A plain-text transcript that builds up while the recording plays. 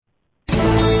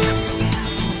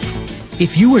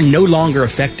If you were no longer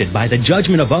affected by the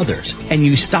judgment of others and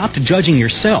you stopped judging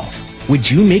yourself, would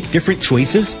you make different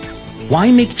choices?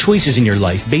 Why make choices in your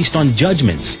life based on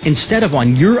judgments instead of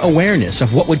on your awareness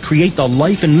of what would create the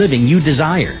life and living you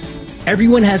desire?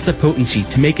 Everyone has the potency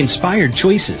to make inspired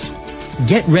choices.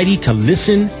 Get ready to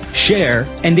listen, share,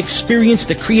 and experience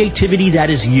the creativity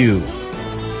that is you.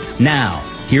 Now,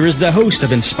 here is the host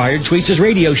of Inspired Choices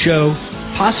Radio Show,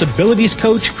 Possibilities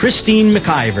Coach Christine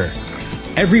McIver.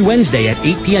 Every Wednesday at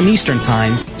 8 p.m. Eastern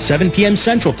Time, 7 p.m.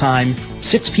 Central Time,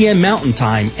 6 p.m. Mountain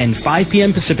Time, and 5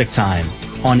 p.m. Pacific Time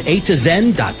on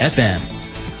A2Zen.fm.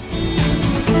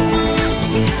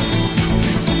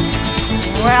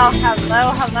 Well,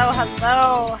 hello.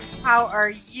 How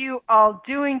are you all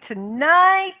doing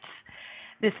tonight?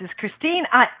 This is Christine.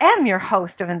 I am your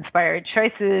host of Inspired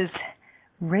Choices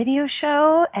Radio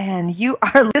Show, and you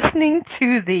are listening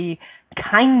to the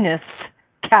kindness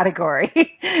category.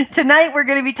 Tonight we're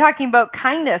going to be talking about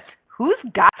kindness. Who's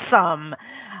got some? It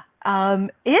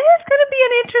is going to be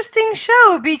an interesting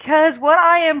show because what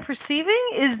I am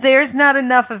perceiving is there's not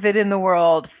enough of it in the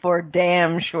world, for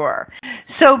damn sure.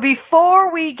 So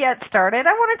before we get started,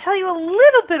 I want to tell you a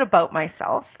little bit about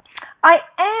myself. I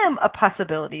am a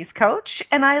possibilities coach,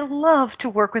 and I love to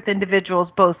work with individuals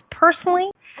both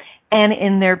personally and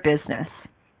in their business.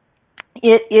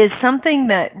 It is something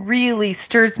that really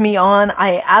stirs me on.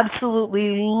 I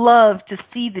absolutely love to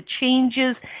see the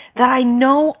changes that I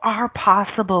know are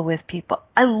possible with people.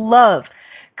 I love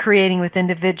creating with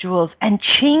individuals and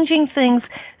changing things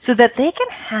so that they can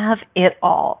have it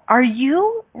all. Are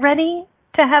you ready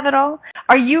to have it all?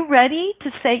 Are you ready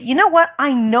to say, you know what,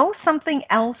 I know something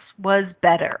else was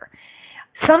better.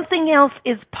 Something else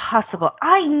is possible.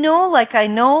 I know,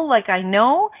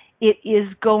 it is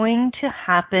going to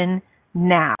happen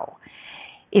now.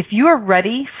 If you are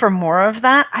ready for more of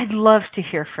that, I'd love to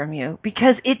hear from you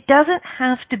because it doesn't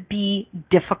have to be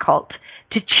difficult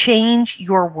to change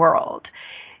your world.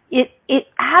 It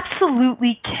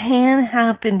absolutely can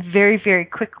happen very, very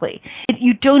quickly.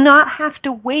 You do not have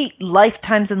to wait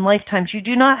lifetimes and lifetimes. You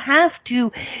do not have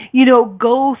to,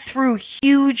 go through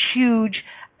huge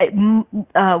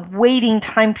waiting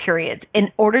time periods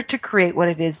in order to create what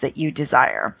it is that you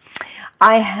desire.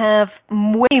 I have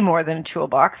way more than a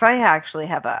toolbox. I actually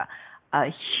have a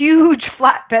huge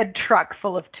flatbed truck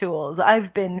full of tools.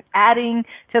 I've been adding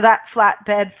to that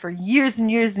flatbed for years and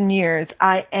years and years.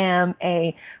 I am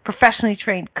a professionally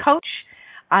trained coach.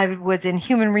 I was in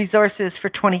human resources for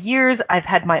 20 years. I've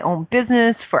had my own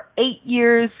business for 8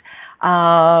 years.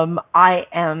 I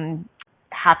am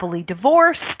happily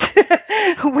divorced,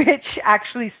 which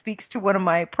actually speaks to one of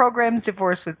my programs,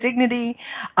 Divorce with Dignity.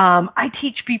 I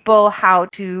teach people how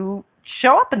to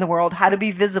show up in the world, how to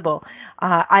be visible.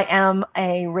 I am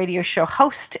a radio show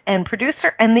host and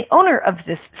producer and the owner of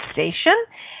this station.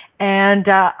 And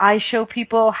I show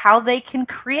people how they can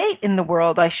create in the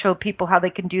world. I show people how they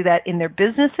can do that in their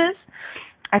businesses.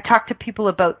 I talk to people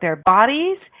about their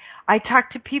bodies. I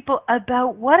talk to people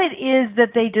about what it is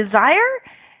that they desire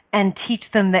and teach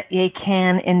them that they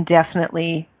can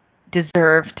indefinitely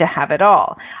deserve to have it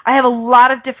all. I have a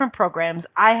lot of different programs.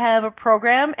 I have a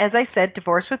program, as I said,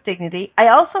 Divorce with Dignity. I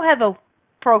also have a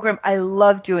program I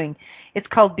love doing. It's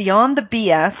called Beyond the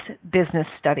BS Business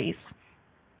Studies.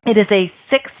 It is a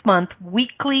 6-month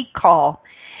weekly call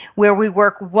where we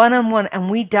work one-on-one and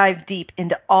we dive deep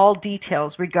into all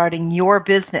details regarding your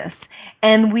business.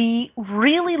 And we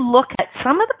really look at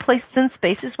some of the places and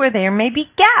spaces where there may be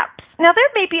gaps. Now, there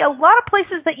may be a lot of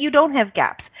places that you don't have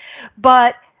gaps,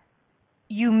 but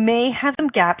you may have some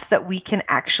gaps that we can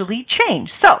actually change.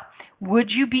 So,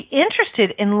 would you be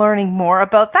interested in learning more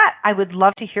about that? I would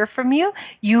love to hear from you.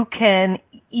 You can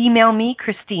email me,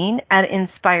 Christine, at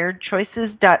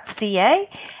inspiredchoices.ca,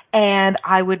 and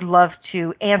I would love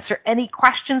to answer any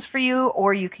questions for you,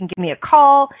 or you can give me a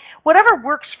call, whatever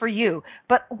works for you.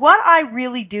 But what I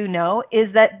really do know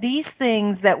is that these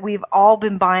things that we've all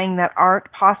been buying that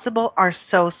aren't possible are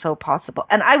so possible,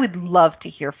 and I would love to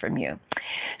hear from you.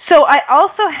 So I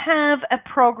also have a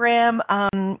program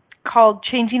called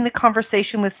Changing the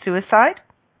Conversation with Suicide.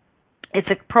 It's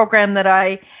a program that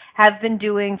I have been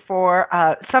doing for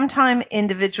some time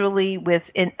individually with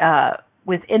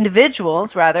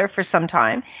individuals, for some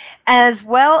time, as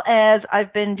well as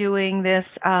I've been doing this,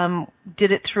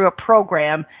 did it through a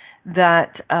program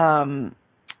that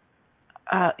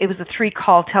it was a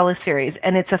 3-call teleseries,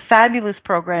 and it's a fabulous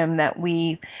program that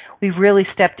we've really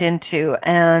stepped into,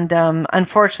 and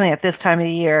unfortunately at this time of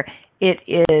the year, it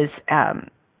is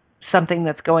something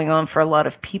that's going on for a lot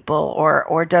of people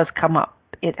or does come up.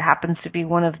 It happens to be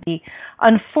one of the,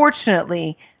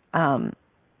 unfortunately,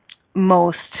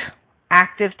 most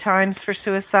active times for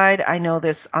suicide. I know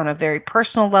this on a very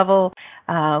personal level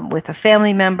with a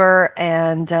family member,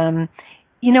 and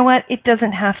you know what? It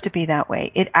doesn't have to be that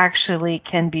way. It actually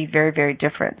can be very, very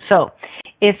different. So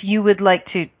if you would like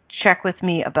to check with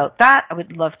me about that, I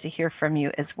would love to hear from you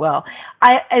as well.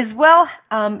 I as well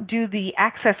do the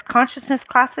Access Consciousness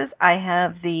classes. I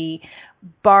have the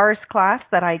bars class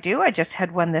that I do. I just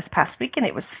had one this past week, and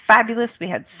it was fabulous. We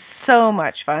had so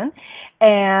much fun.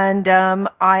 And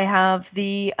I have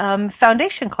the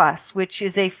foundation class, which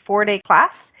is a 4-day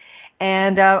class.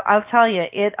 And I'll tell you,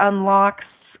 it unlocks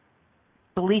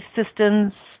belief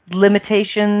systems,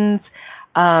 limitations,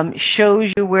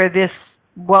 shows you where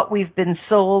what we've been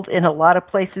sold in a lot of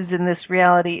places in this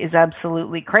reality is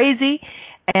absolutely crazy,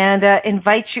 and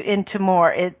invites you into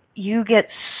more. You get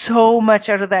so much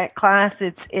out of that class.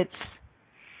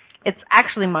 It's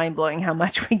actually mind-blowing how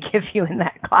much we give you in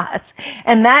that class.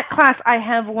 And that class, I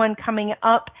have one coming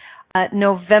up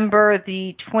November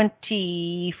the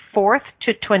 24th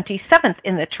to 27th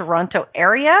in the Toronto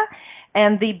area.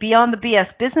 And the Beyond the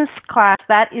BS business class,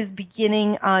 that is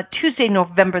beginning Tuesday,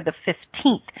 November the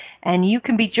 15th. And you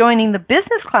can be joining the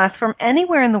business class from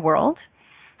anywhere in the world.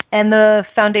 And the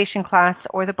foundation class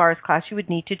or the bars class, you would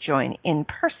need to join in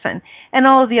person. And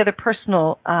all of the other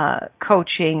personal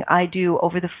coaching I do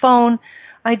over the phone,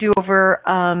 I do over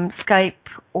Skype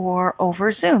or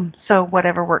over Zoom. So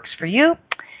whatever works for you,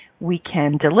 we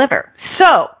can deliver.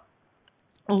 So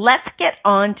let's get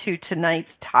on to tonight's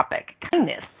topic,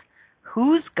 kindness.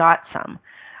 Who's got some?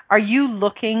 Are you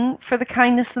looking for the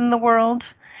kindness in the world?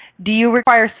 Do you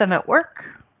require some at work,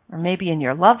 or maybe in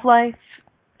your love life,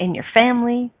 in your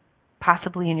family,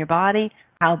 possibly in your body?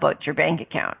 How about your bank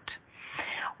account?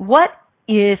 What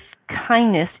if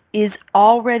kindness is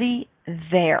already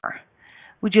there?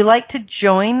 Would you like to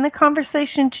join the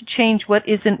conversation to change what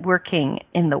isn't working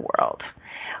in the world?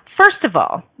 First of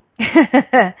all,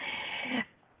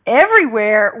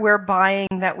 everywhere we're buying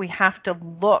that we have to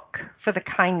look for the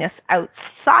kindness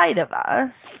outside of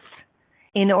us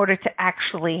in order to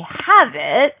actually have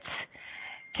it,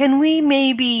 can we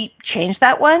maybe change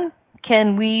that one?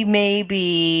 Can we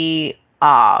maybe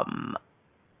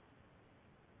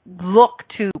look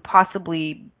to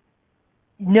possibly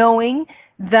knowing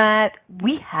that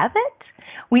we have it?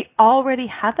 We already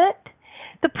have it?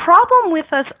 The problem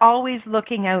with us always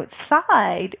looking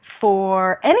outside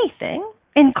for anything,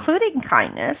 including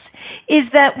kindness, is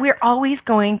that we're always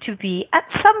going to be, at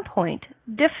some point,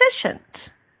 deficient.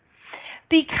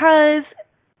 Because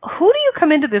who do you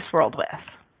come into this world with?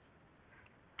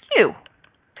 You.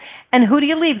 And who do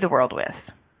you leave the world with?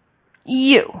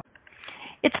 You.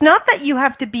 It's not that you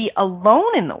have to be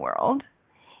alone in the world,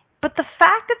 but the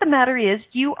fact of the matter is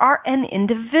you are an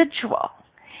individual.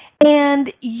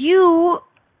 And you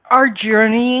are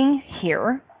journeying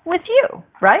here with you,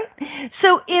 right?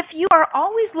 So if you are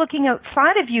always looking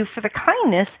outside of you for the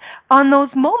kindness on those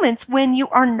moments when you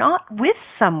are not with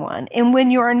someone and when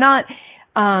you are not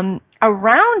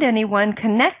around anyone,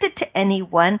 connected to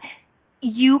anyone,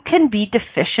 you can be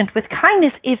deficient with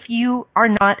kindness if you are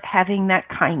not having that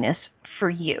kindness for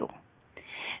you.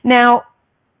 Now,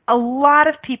 a lot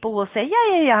of people will say,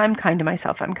 yeah, I'm kind to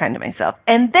myself, I'm kind to myself.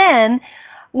 And then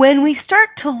when we start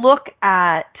to look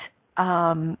at,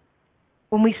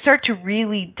 when we start to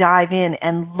really dive in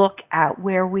and look at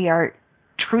where we are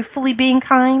truthfully being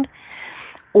kind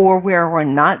or where we're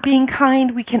not being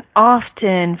kind, we can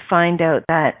often find out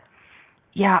that,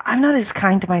 yeah, I'm not as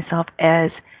kind to myself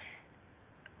as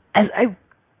I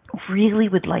really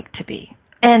would like to be.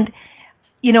 And,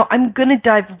 you know, I'm going to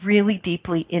dive really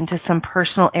deeply into some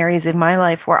personal areas in my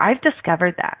life where I've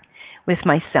discovered that with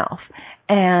myself.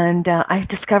 And I've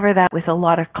discovered that with a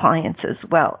lot of clients as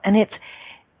well. And it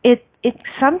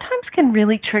sometimes can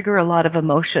really trigger a lot of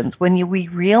emotions when we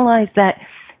realize that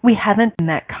we haven't been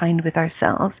that kind with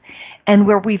ourselves, and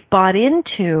where we've bought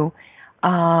into,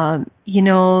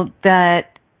 that,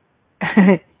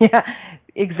 yeah,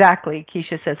 exactly.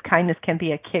 Keisha says kindness can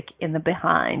be a kick in the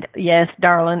behind. Yes,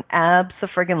 darling,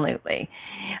 abso-friggin-lutely.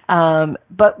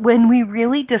 But when we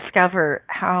really discover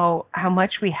how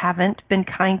much we haven't been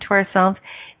kind to ourselves,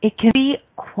 it can be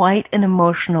quite an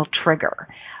emotional trigger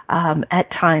at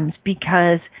times,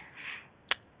 because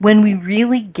when we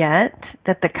really get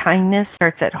that the kindness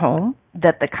starts at home,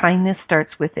 that the kindness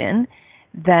starts within,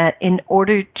 that in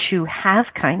order to have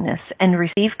kindness and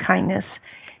receive kindness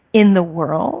in the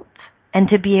world, and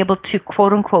to be able to,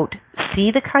 quote unquote, see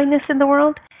the kindness in the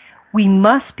world, we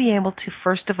must be able to,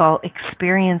 first of all,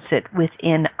 experience it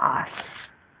within us.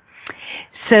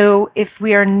 So if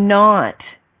we are not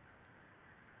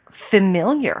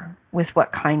familiar with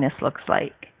what kindness looks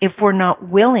like, if we're not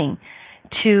willing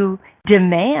to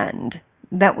demand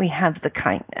that we have the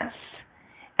kindness.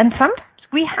 And sometimes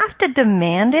we have to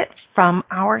demand it from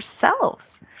ourselves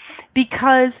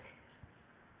because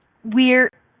we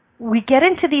get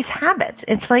into these habits.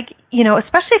 It's like,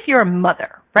 especially if you're a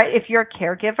mother, right? If you're a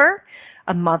caregiver,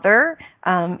 a mother,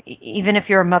 even if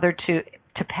you're a mother to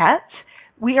pets,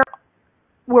 we're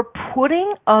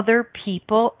putting other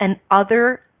people and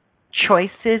other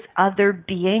choices, other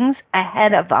beings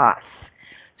ahead of us.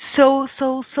 So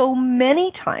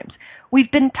many times.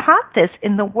 We've been taught this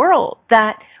in the world,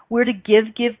 that we're to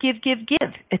give.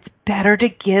 It's better to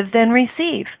give than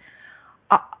receive.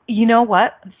 You know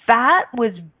what? That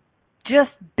was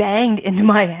just banged into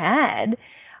my head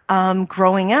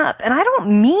growing up. And I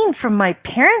don't mean from my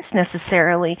parents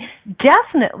necessarily,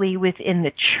 definitely within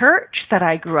the church that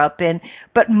I grew up in,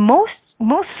 but most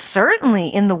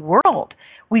certainly in the world.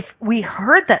 We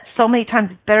heard that so many times,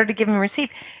 it's better to give and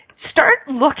receive. Start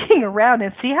looking around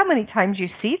and see how many times you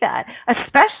see that,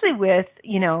 especially with,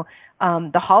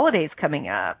 the holidays coming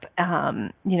up,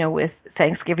 with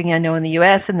Thanksgiving, I know in the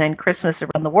U.S., and then Christmas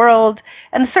around the world,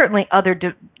 and certainly other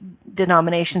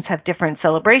denominations have different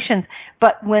celebrations.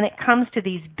 But when it comes to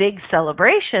these big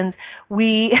celebrations,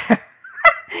 Keisha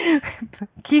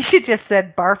just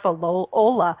said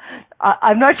Barfalola.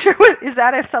 I'm not sure, is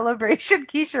that a celebration,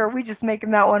 Keisha, or are we just making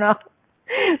that one up?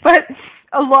 But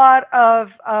a lot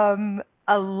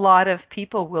of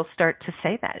people will start to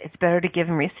say that it's better to give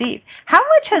and receive. How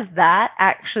much has that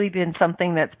actually been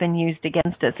something that's been used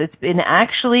against us? It's been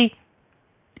actually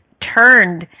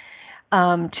turned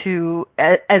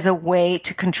as a way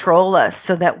to control us,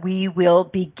 so that we will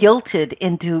be guilted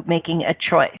into making a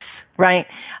choice, right?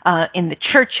 In the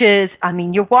churches,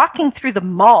 you're walking through the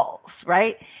malls,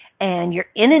 right? And you're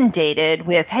inundated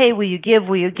with, hey, will you give,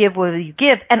 will you give, will you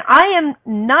give? And I am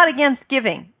not against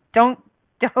giving. Don't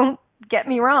get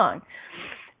me wrong.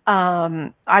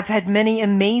 I've had many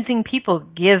amazing people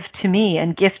give to me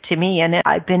and gift to me, and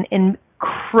I've been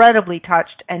incredibly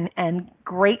touched and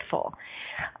grateful.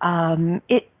 I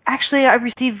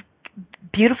receive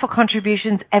beautiful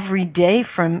contributions every day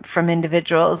from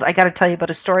individuals. I got to tell you about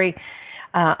a story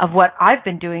of what I've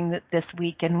been doing this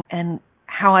week and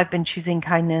how I've been choosing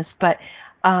kindness. But,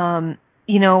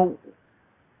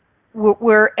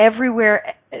 we're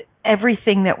everywhere,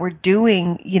 everything that we're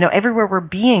doing, everywhere we're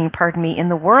being, in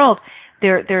the world,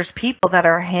 there's people that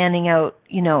are handing out,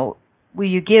 will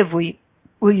you give, will you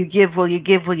give, will you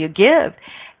give, will you give?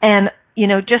 And,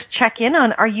 just check in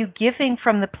on, are you giving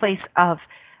from the place of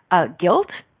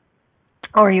guilt?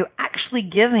 Or are you actually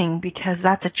giving because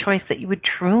that's a choice that you would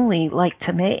truly like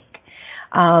to make?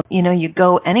 You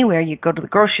go anywhere, you go to the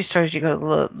grocery stores, you go to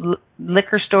the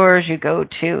liquor stores, you go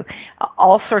to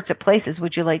all sorts of places.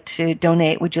 Would you like to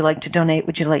donate? Would you like to donate?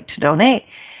 Would you like to donate?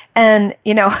 And,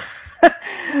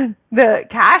 the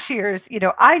cashiers,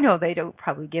 I know they don't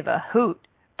probably give a hoot,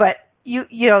 but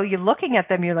you're looking at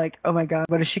them, you're like, oh my God,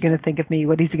 what is she going to think of me?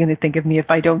 What is he going to think of me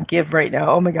if I don't give right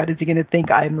now? Oh my God, is he going to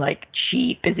think I'm like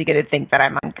cheap? Is he going to think that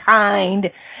I'm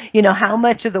unkind? How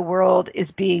much of the world is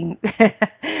being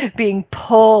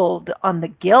pulled on the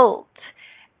guilt?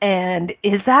 And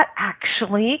is that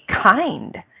actually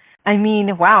kind?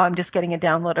 Wow, I'm just getting a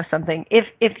download of something.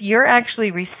 If you're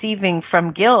actually receiving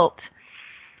from guilt,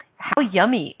 how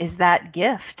yummy is that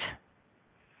gift?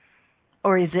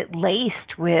 Or is it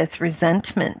laced with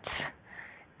resentment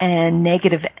and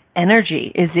negative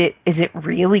energy? Is it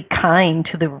really kind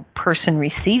to the person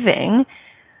receiving?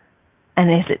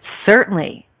 And is it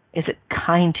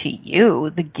kind to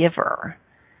you, the giver?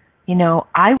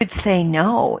 I would say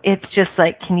no. It's just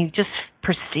like, can you just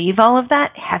perceive all of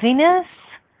that heaviness?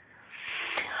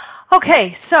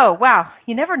 Okay, so, wow,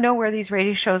 you never know where these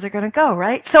radio shows are going to go,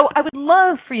 right? So I would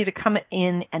love for you to come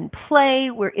in and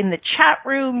play. We're in the chat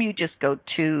room. You just go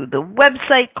to the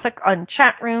website, click on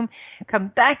chat room, come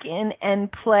back in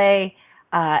and play.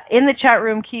 In the chat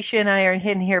room, Keisha and I are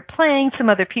in here playing. Some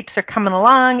other peeps are coming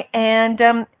along. And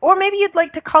or maybe you'd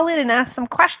like to call in and ask some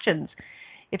questions.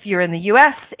 If you're in the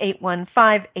U.S.,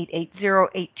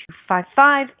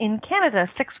 815-880-8255. In Canada,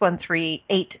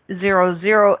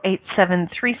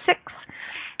 613-800-8736.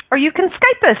 Or you can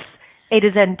Skype us,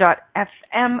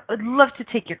 A2Zen.fm. I'd love to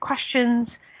take your questions,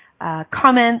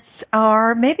 comments,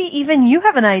 or maybe even you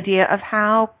have an idea of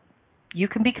how you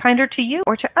can be kinder to you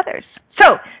or to others.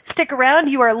 So stick around.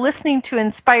 You are listening to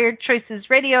Inspired Choices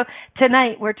Radio.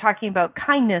 Tonight we're talking about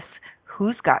kindness.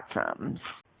 Who's got some?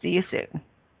 See you soon.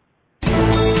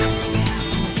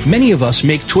 Many of us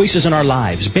make choices in our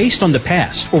lives based on the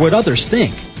past or what others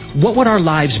think. What would our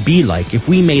lives be like if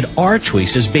we made our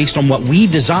choices based on what we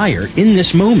desire in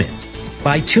this moment?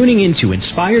 By tuning into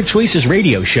Inspired Choices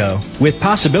Radio Show with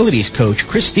Possibilities Coach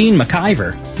Christine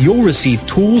McIver, you'll receive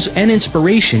tools and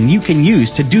inspiration you can use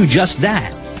to do just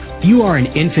that. You are an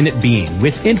infinite being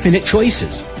with infinite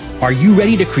choices. Are you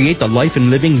ready to create the life and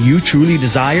living you truly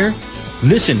desire?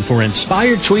 Listen for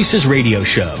Inspired Choices Radio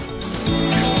Show.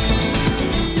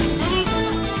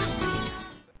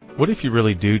 What if you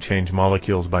really do change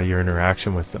molecules by your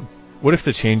interaction with them? What if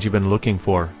the change you've been looking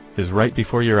for is right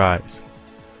before your eyes?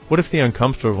 What if the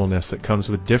uncomfortableness that comes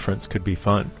with difference could be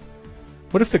fun?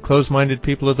 What if the closed-minded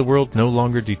people of the world no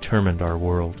longer determined our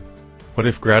world? What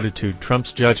if gratitude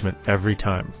trumps judgment every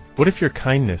time? What if your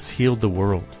kindness healed the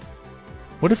world?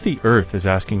 What if the earth is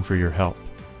asking for your help?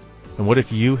 And what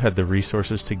if you had the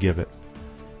resources to give it?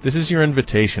 This is your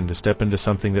invitation to step into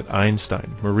something that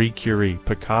Einstein, Marie Curie,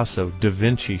 Picasso, Da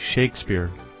Vinci,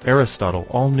 Shakespeare, Aristotle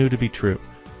all knew to be true.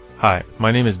 Hi,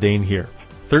 my name is Dane here.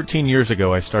 13 years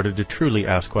ago I started to truly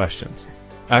ask questions.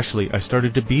 Actually, I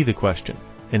started to be the question,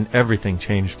 and everything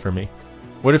changed for me.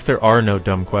 What if there are no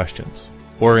dumb questions,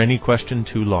 or any question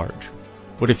too large?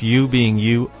 What if you being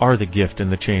you are the gift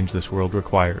and the change this world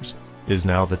requires? Is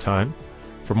now the time?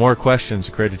 For more questions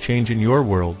to create a change in your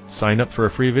world, sign up for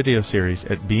a free video series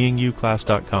at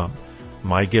beingyouclass.com.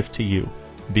 My gift to you,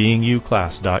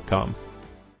 beingyouclass.com.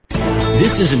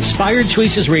 This is Inspired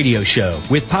Choices Radio Show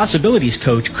with Possibilities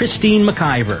Coach Christine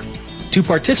McIver. To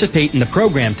participate in the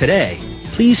program today,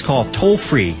 please call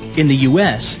toll-free in the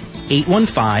U.S.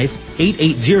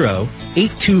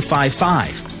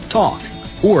 815-880-8255, TALK,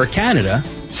 or Canada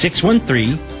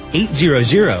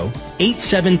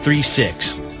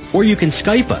 613-800-8736. Or you can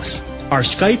Skype us. Our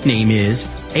Skype name is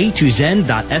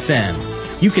a2zen.fm.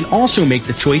 You can also make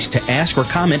the choice to ask or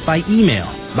comment by email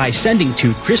by sending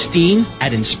to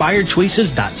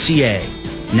Christine@inspiredchoices.ca.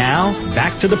 Now,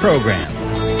 back to the program.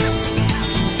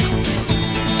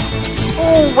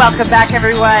 Oh, welcome back,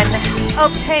 everyone.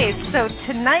 Okay, so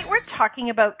tonight we're talking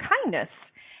about kindness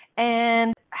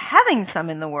and having some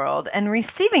in the world and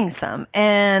receiving some.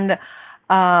 And,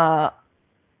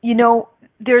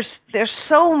 there's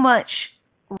so much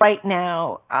right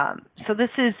now. So this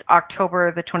is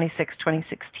October the 26th,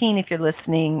 2016. If you're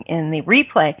listening in the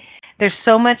replay, there's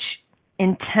so much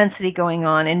intensity going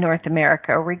on in North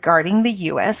America regarding the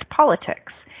U.S.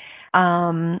 politics.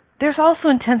 There's also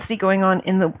intensity going on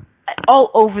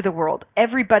all over the world.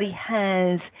 Everybody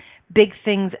has big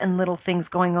things and little things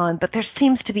going on, but there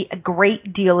seems to be a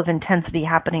great deal of intensity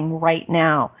happening right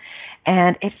now.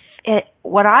 And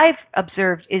what I've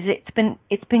observed is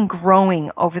it's been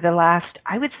growing over the last,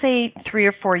 I would say, 3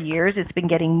 or 4 years. It's been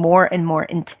getting more and more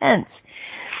intense.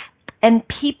 And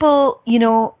people,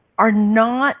 are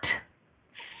not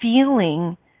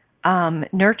feeling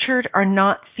nurtured, are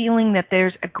not feeling that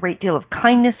there's a great deal of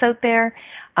kindness out there.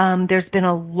 There's been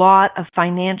a lot of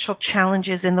financial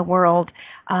challenges in the world,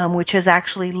 which has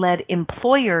actually led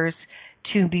employers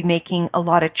to be making a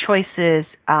lot of choices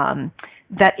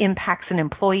that impacts an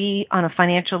employee on a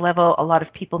financial level. A lot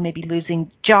of people may be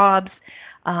losing jobs,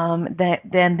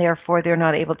 therefore they're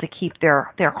not able to keep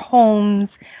their homes,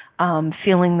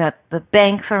 feeling that the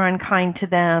banks are unkind to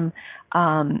them,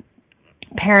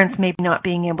 parents maybe not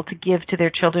being able to give to their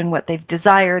children what they've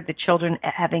desired, the children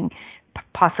having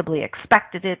possibly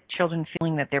expected it, children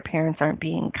feeling that their parents aren't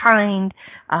being kind,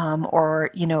 or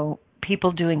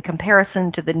people doing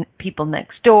comparison to the people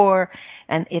next door,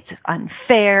 and it's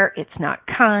unfair, it's not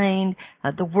kind,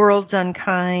 the world's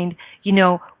unkind.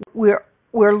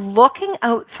 We're looking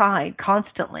outside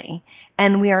constantly,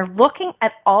 and we are looking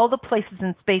at all the places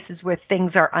and spaces where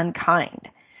things are unkind.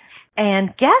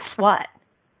 And guess what?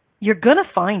 You're going to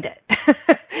find it.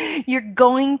 You're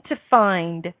going to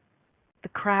find the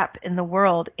crap in the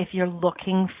world if you're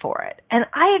looking for it. And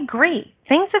I agree.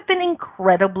 Things have been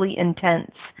incredibly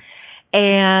intense.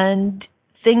 And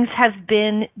things have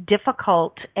been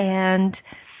difficult. And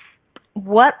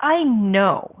what I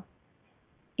know,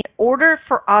 in order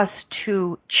for us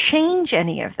to change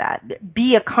any of that,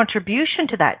 be a contribution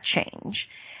to that change,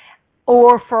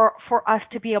 or for us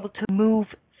to be able to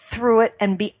move through it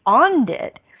and beyond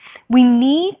it, we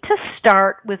need to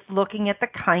start with looking at the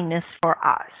kindness for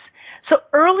us. So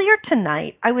earlier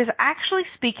tonight, I was actually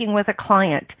speaking with a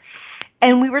client,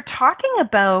 and we were talking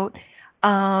about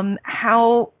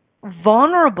how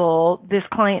vulnerable this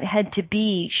client had to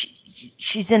be.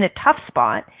 She's in a tough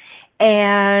spot,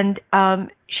 and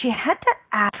she had to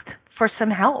ask for some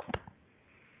help.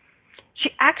 She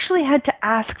actually had to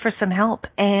ask for some help,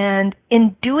 and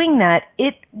in doing that,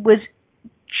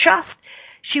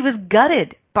 she was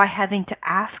gutted by having to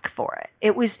ask for it.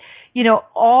 It was,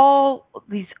 all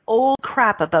these old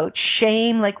crap about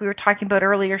shame, like we were talking about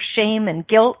earlier, shame and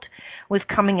guilt was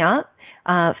coming up.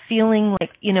 feeling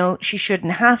like, she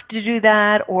shouldn't have to do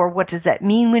that, or what does that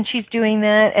mean when she's doing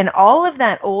that, and all of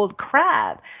that old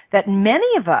crap that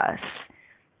many of us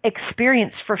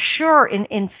experience for sure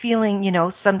in feeling,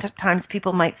 sometimes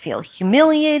people might feel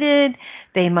humiliated,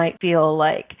 they might feel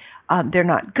like they're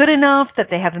not good enough, that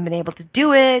they haven't been able to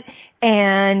do it,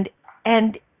 and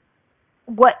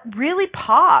what really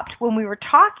popped when we were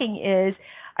talking is,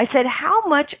 I said, how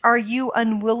much are you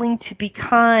unwilling to be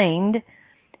kind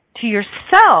to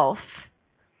yourself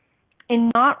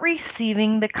in not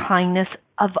receiving the kindness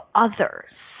of others?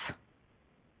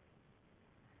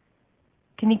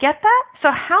 Can you get that? So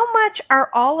how much are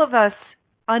all of us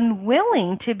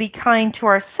unwilling to be kind to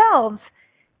ourselves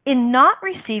in not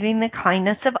receiving the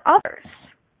kindness of others?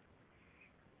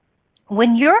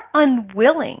 When you're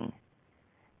unwilling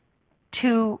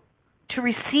to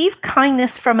receive kindness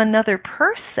from another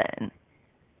person,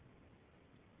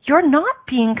 you're not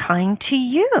being kind to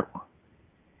you.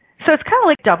 So it's kind of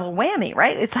like double whammy,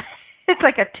 right? It's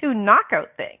like a 2 knockout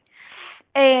thing.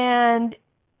 And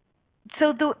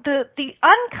so the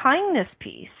unkindness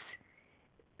piece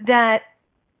that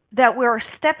we're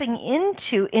stepping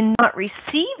into in not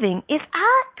receiving is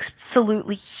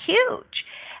absolutely huge.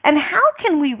 And how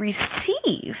can we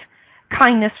receive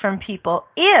kindness from people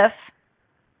if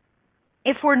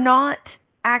we're not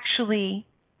actually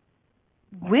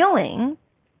willing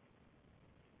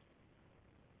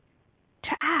to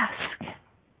ask?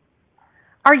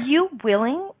 Are you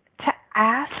willing to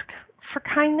ask for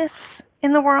kindness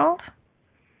in the world?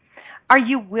 Are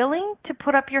you willing to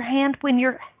put up your hand when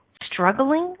you're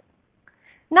struggling?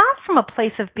 Not from a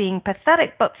place of being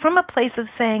pathetic, but from a place of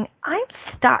saying, I'm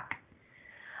stuck.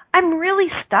 I'm really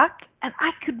stuck, and I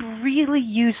could really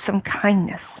use some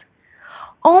kindness.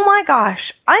 Oh my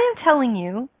gosh, I am telling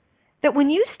you that when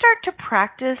you start to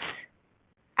practice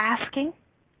asking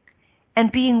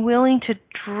and being willing to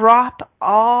drop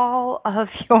all of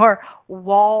your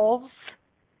walls,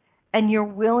 and you're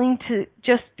willing to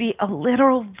just be a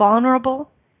little vulnerable,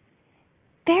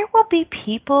 there will be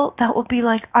people that will be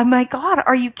like, oh my God,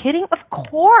 are you kidding? Of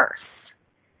course.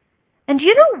 And do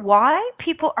you know why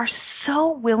people are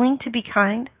so willing to be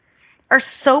kind, are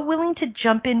so willing to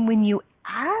jump in when you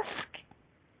ask?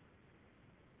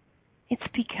 It's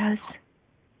because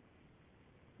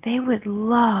they would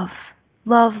love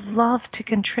to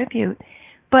contribute,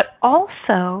 but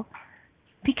also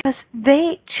because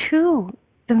they too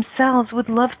themselves would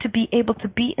love to be able to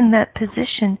be in that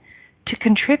position to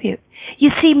contribute. You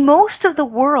see, most of the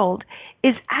world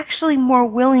is actually more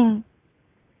willing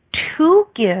to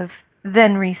give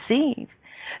than receive.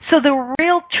 So the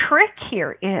real trick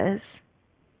here is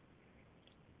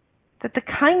that the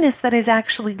kindness that is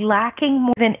actually lacking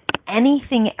more than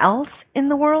anything else in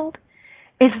the world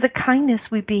is the kindness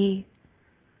we be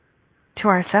to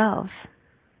ourselves.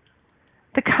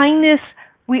 The kindness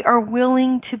we are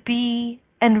willing to be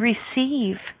and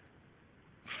receive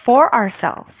for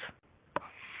ourselves.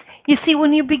 You see,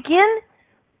 when you begin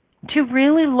to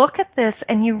really look at this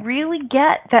and you really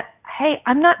get that, hey,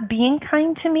 I'm not being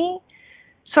kind to me,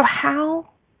 so how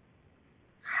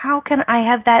can I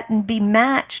have that and be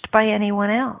matched by anyone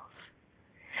else?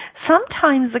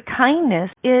 Sometimes the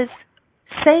kindness is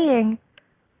saying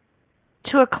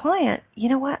to a client, you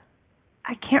know what,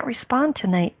 I can't respond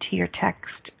tonight to your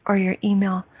text or your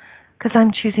email because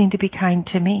I'm choosing to be kind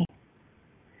to me.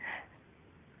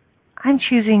 I'm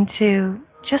choosing to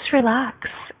just relax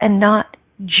and not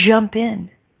jump in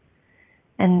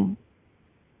and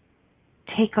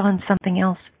take on something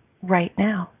else right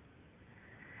now.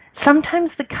 Sometimes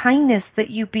the kindness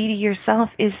that you be to yourself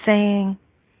is saying,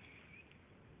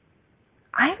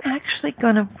 I'm actually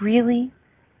going to really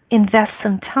invest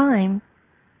some time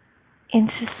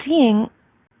into seeing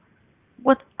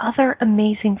what other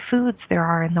amazing foods there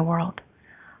are in the world.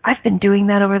 I've been doing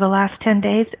that over the last 10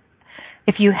 days.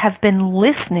 If you have been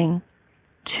listening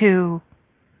to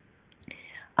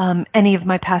any of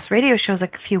my past radio shows,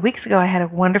 like a few weeks ago, I had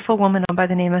a wonderful woman on by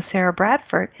the name of Sarah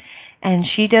Bradford, and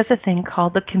she does a thing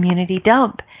called the community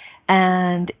dump.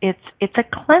 And it's a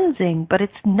cleansing, but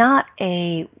it's not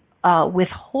a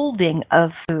withholding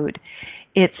of food.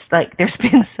 It's like there's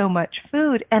been so much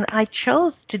food, and I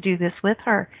chose to do this with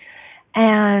her.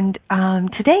 And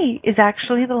today is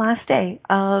actually the last day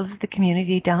of the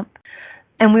community dump.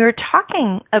 And we were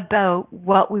talking about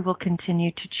what we will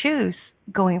continue to choose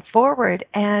going forward.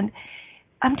 And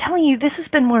I'm telling you, this has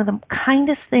been one of the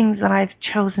kindest things that I've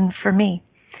chosen for me.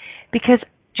 Because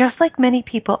just like many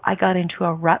people, I got into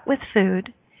a rut with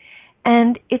food,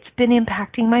 and it's been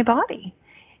impacting my body.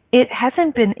 It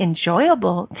hasn't been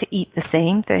enjoyable to eat the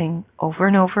same thing over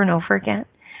and over and over again.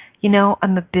 You know,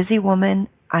 I'm a busy woman.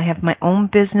 I have my own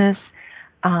business.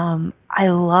 I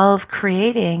love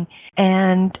creating,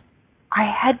 and I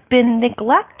had been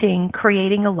neglecting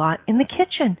creating a lot in the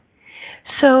kitchen.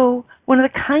 So one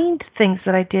of the kind things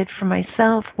that I did for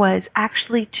myself was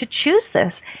actually to choose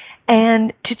this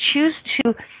and to choose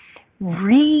to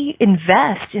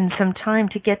reinvest in some time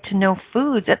to get to know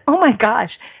foods. And oh my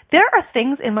gosh, there are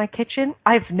things in my kitchen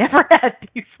I've never had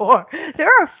before.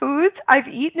 There are foods I've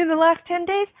eaten in the last 10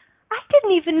 days I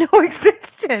didn't even know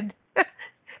existed.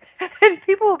 And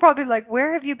people will probably be like,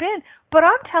 where have you been? But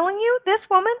I'm telling you, this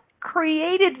woman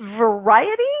created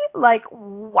variety. Like,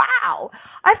 wow.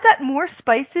 I've got more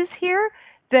spices here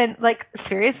than, like,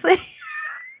 seriously.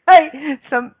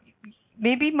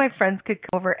 Maybe my friends could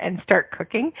come over and start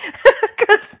cooking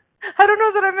because I don't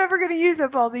know that I'm ever going to use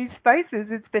up all these spices.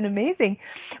 It's been amazing.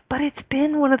 But it's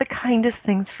been one of the kindest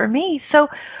things for me. So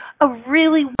a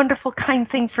really wonderful kind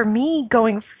thing for me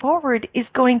going forward is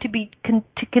going to be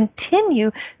to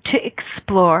continue to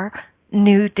explore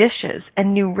new dishes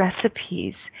and new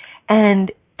recipes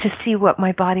and to see what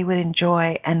my body would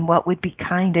enjoy and what would be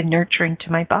kind and nurturing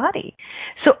to my body.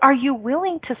 So are you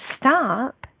willing to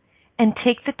stop and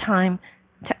take the time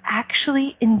to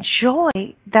actually enjoy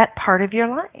that part of your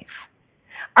life?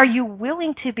 Are you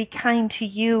willing to be kind to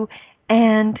you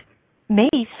and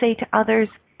maybe say to others,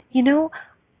 you know,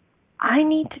 I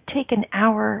need to take an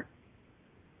hour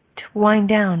to wind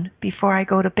down before I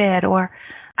go to bed, or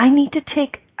I need to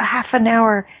take a half an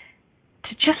hour to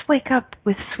just wake up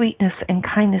with sweetness and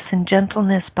kindness and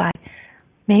gentleness by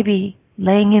maybe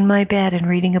laying in my bed and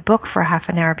reading a book for half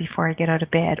an hour before I get out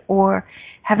of bed, or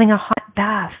having a hot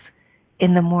bath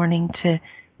in the morning to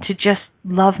just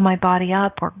love my body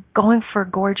up, or going for a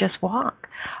gorgeous walk.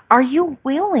 Are you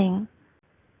willing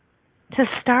to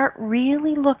start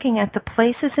really looking at the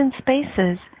places and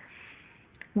spaces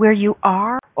where you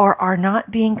are or are not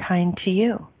being kind to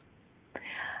you?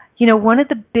 You know, one of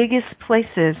the biggest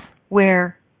places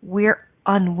where we're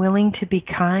unwilling to be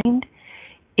kind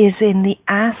is in the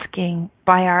asking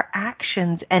by our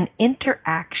actions and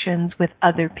interactions with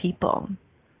other people.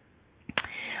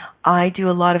 I do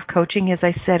a lot of coaching. As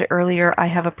I said earlier, I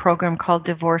have a program called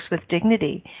Divorce with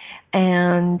Dignity.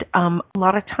 And a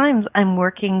lot of times I'm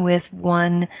working with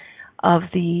one of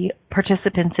the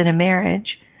participants in a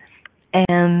marriage,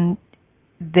 and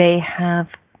they have,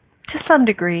 to some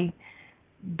degree,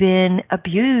 been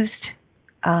abused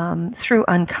through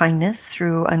unkindness,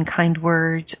 through unkind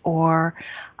words or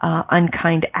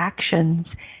unkind actions.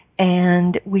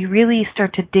 And we really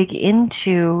start to dig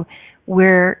into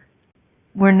where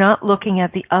we're not looking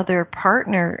at the other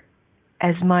partner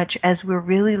as much as we're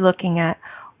really looking at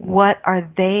where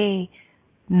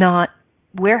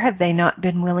have they not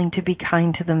been willing to be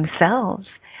kind to themselves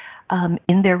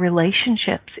in their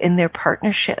relationships, in their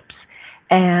partnerships.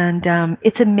 And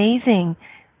it's amazing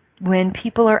when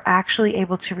people are actually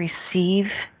able to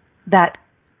receive that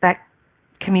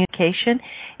communication.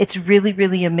 It's really,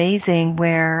 really amazing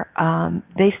where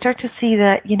they start to see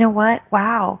that, you know what,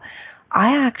 wow,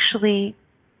 I actually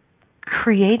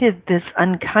created this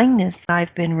unkindness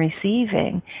I've been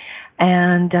receiving.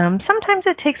 And sometimes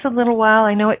it takes a little while.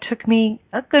 I know it took me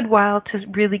a good while to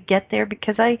really get there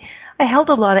because I held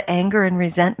a lot of anger and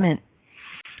resentment.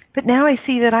 But now I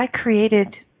see that I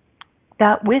created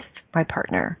that with my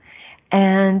partner.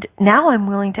 And now I'm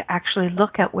willing to actually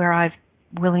look at where I've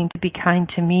willing to be kind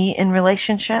to me in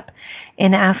relationship,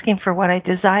 in asking for what I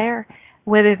desire,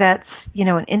 whether that's, you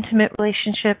know, an intimate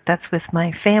relationship, that's with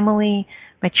my family,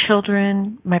 my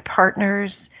children, my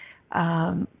partners,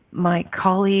 my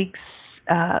colleagues,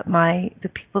 the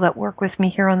people that work with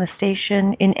me here on the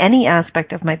station, in any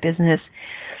aspect of my business.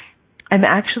 I'm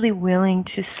actually willing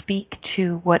to speak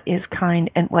to what is kind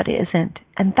and what isn't.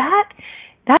 And that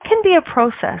can be a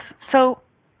process. So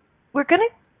we're going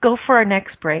to go for our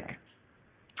next break.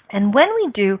 And when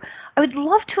we do, I would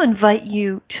love to invite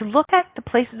you to look at the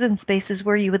places and spaces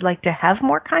where you would like to have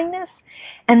more kindness,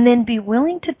 and then be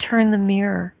willing to turn the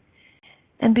mirror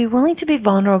and be willing to be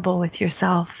vulnerable with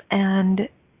yourself and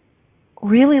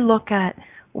really look at,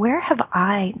 where have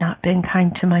I not been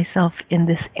kind to myself in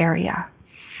this area?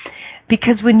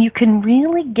 Because when you can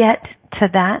really get to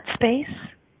that space,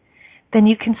 then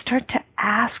you can start to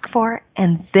ask for it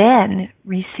and then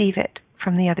receive it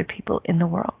from the other people in the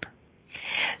world.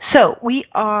 So we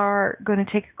are going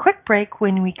to take a quick break.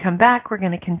 When we come back, we're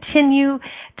going to continue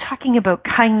talking about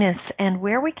kindness and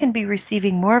where we can be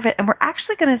receiving more of it. And we're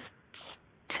actually going to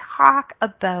talk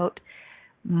about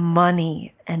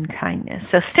money and kindness.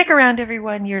 So stick around,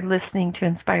 everyone. You're listening to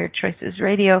Inspired Choices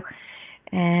Radio,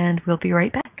 and we'll be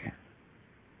right back.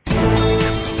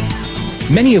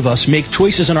 Many of us make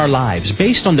choices in our lives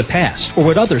based on the past or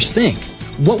what others think.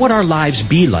 What would our lives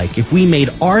be like if we made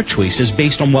our choices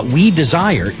based on what we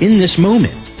desire in this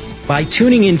moment? By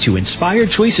tuning into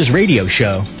Inspired Choices Radio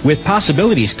Show with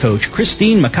Possibilities Coach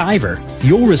Christine McIver,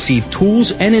 you'll receive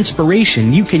tools and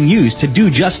inspiration you can use to do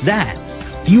just that.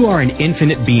 You are an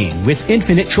infinite being with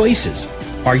infinite choices.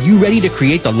 Are you ready to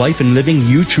create the life and living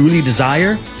you truly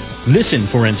desire? Listen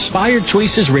for Inspired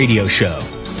Choices Radio Show.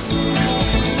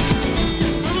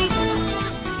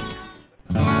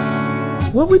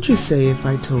 What would you say if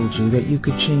I told you that you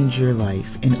could change your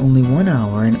life in only 1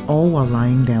 hour and all while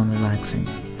lying down relaxing?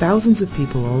 Thousands of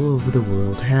people all over the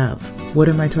world have. What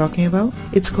am I talking about?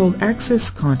 It's called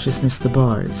Access Consciousness, the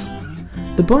bars.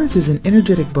 The bars is an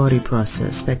energetic body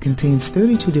process that contains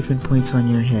 32 different points on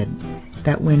your head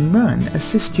that when run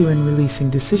assist you in releasing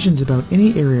decisions about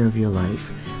any area of your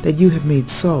life that you have made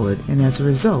solid and as a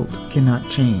result cannot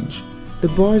change. The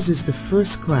bars is the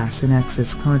first class in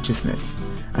Access Consciousness,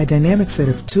 a dynamic set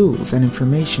of tools and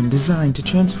information designed to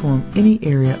transform any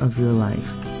area of your life.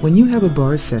 When you have a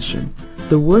bars session,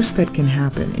 the worst that can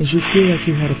happen is you feel like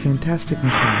you had a fantastic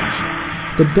massage.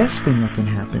 The best thing that can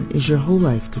happen is your whole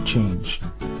life could change.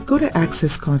 Go to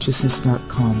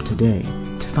accessconsciousness.com today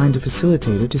to find a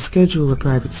facilitator to schedule a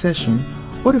private session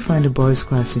or to find a bars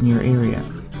class in your area.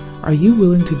 Are you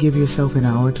willing to give yourself an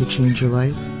hour to change your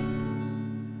life?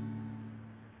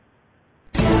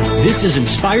 This is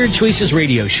Inspired Choices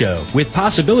Radio Show with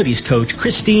Possibilities Coach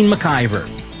Christine McIver.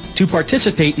 To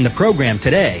participate in the program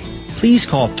today, please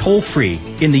call toll-free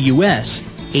in the U.S.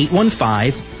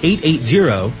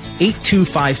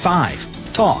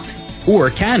 815-880-8255, TALK, or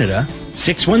Canada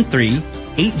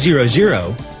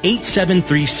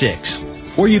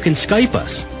 613-800-8736. Or you can Skype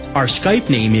us. Our Skype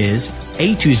name is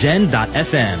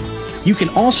a2zen.fm. You can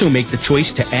also make the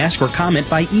choice to ask or comment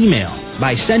by email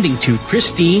by sending to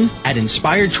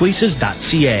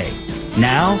Christine@inspiredchoices.ca.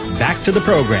 Now, back to the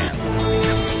program.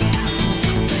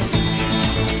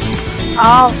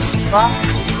 All right.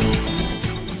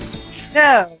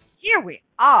 So, here we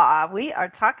are. We are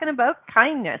talking about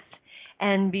kindness.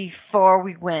 And before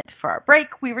we went for our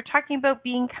break, we were talking about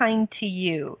being kind to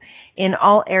you in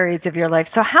all areas of your life.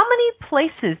 So how many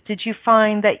places did you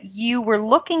find that you were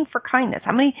looking for kindness?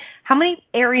 How many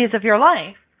areas of your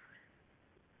life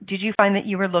did you find that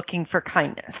you were looking for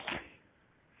kindness?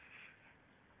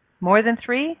 More than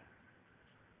 3?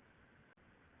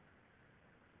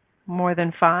 More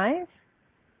than 5?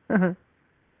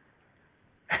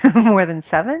 More than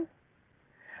 7?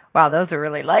 Wow, those are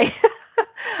really light.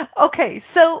 Okay,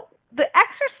 so the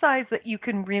exercise that you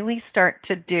can really start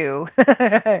to do,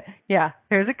 yeah,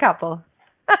 here's a couple.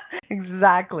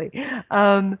 Exactly.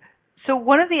 So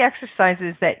one of the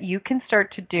exercises that you can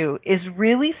start to do is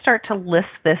really start to list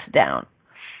this down.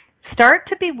 Start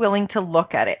to be willing to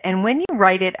look at it. And when you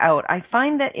write it out, I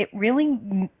find that it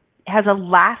really has a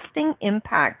lasting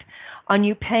impact on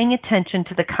you paying attention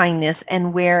to the kindness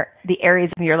and where the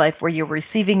areas of your life where you're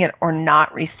receiving it or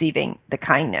not receiving the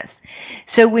kindness.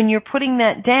 So when you're putting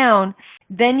that down,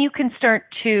 then you can start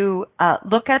to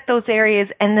look at those areas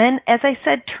and then, as I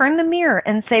said, turn the mirror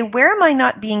and say, where am I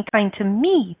not being kind to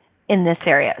me in this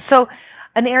area? So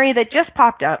an area that just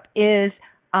popped up is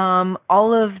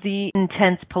all of the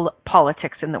intense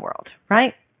politics in the world,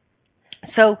 right?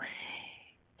 So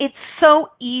it's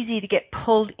so easy to get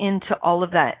pulled into all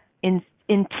of that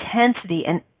intensity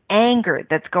and anger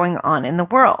that's going on in the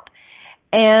world.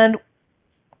 And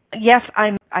yes,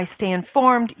 I stay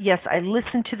informed. Yes, I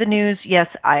listen to the news. Yes,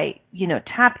 I,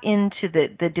 tap into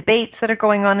the debates that are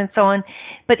going on and so on.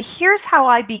 But here's how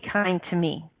I be kind to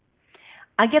me.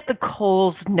 I get the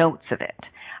Coles Notes of it.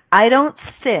 I don't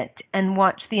sit and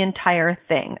watch the entire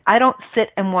thing. I don't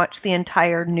sit and watch the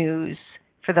entire news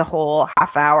for the whole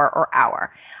half hour or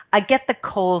hour. I get the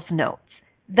Coles Notes.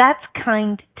 That's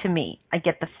kind to me. I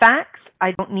get the facts.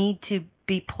 I don't need to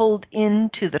be pulled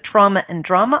into the trauma and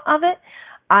drama of it.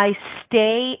 I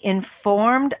stay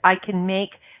informed. I can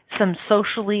make some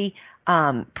socially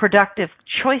productive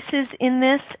choices in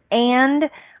this, and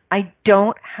I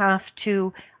don't have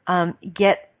to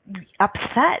get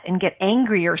upset and get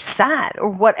angry or sad or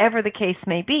whatever the case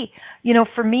may be.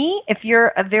 For me, if you're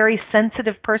a very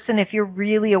sensitive person, if you're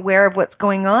really aware of what's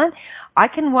going on, I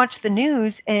can watch the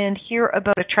news and hear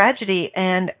about a tragedy,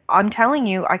 and I'm telling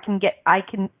you, I can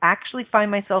actually find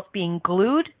myself being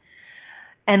glued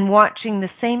and watching the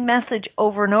same message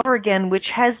over and over again, which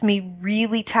has me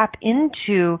really tap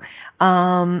into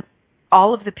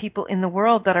all of the people in the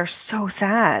world that are so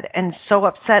sad and so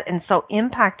upset and so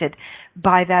impacted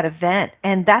by that event.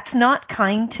 And that's not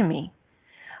kind to me.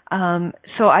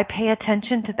 So I pay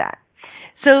attention to that.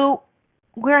 So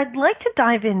where I'd like to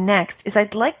dive in next is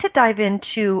I'd like to dive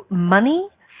into money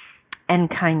and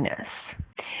kindness.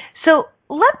 So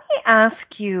let me ask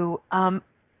you,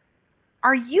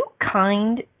 are you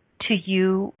kind to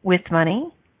you with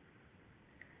money?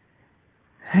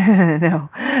 No.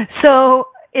 So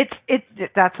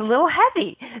that's a little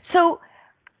heavy. So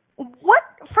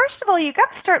first of all, you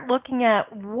got to start looking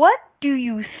at, what do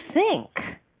you think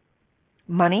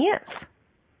money is?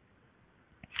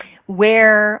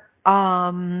 Where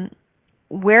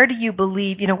do you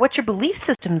believe, what's your belief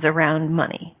systems around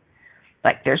money?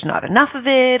 Like there's not enough of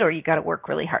it, or you got to work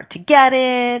really hard to get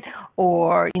it,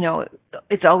 or,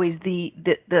 it's always the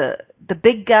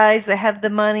big guys that have the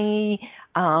money.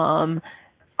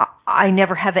 I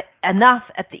never have enough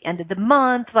at the end of the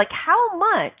month. Like, how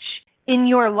much in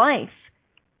your life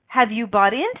have you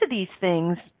bought into these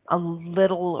things, a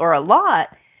little or a lot,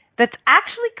 that's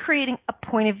actually creating a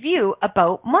point of view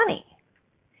about money?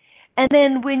 And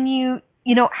then when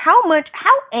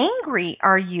how angry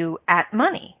are you at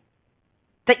money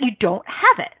that you don't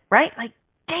have it, right? Like,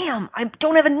 damn, I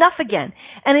don't have enough again.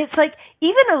 And it's like,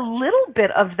 even a little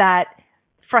bit of that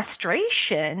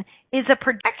frustration is a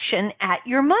projection at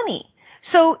your money.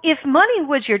 So if money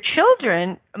was your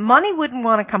children, money wouldn't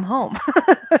want to come home,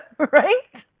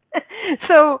 right?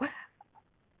 So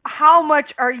how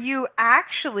much are you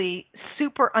actually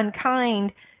super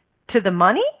unkind to the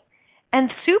money and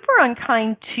super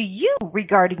unkind to you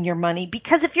regarding your money?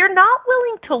 Because if you're not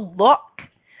willing to look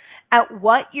at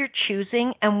what you're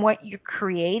choosing and what you're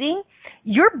creating,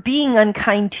 you're being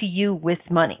unkind to you with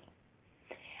money.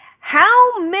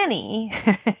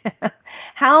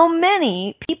 How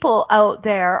many people out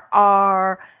there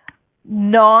are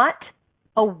not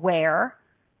aware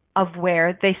of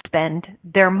where they spend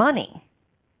their money?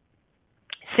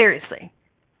 Seriously.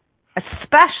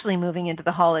 Especially moving into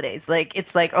the holidays. Like, it's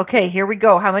like, okay, here we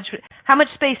go. How much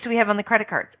space do we have on the credit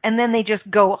cards? And then they just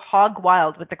go hog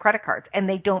wild with the credit cards and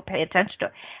they don't pay attention to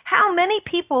it. How many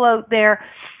people out there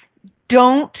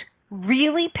don't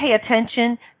really pay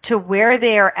attention to where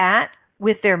they are at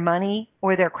with their money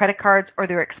or their credit cards or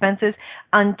their expenses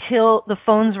until the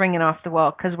phone's ringing off the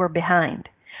wall because we're behind,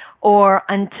 or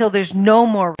until there's no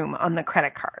more room on the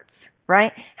credit cards,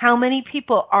 right? How many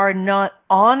people are not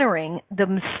honoring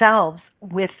themselves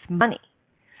with money?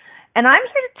 And I'm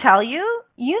here to tell you,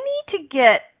 you need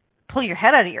to pull your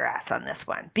head out of your ass on this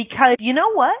one, because you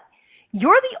know what?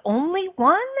 You're the only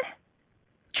one.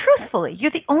 Truthfully,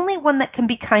 you're the only one that can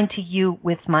be kind to you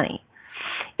with money.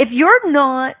 If you're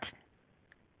not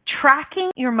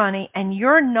tracking your money and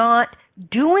you're not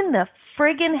doing the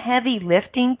friggin' heavy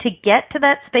lifting to get to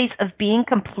that space of being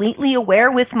completely aware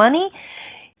with money,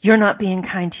 you're not being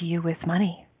kind to you with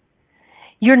money.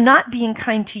 You're not being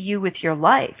kind to you with your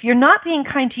life. You're not being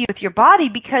kind to you with your body,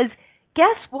 because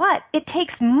guess what? It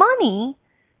takes money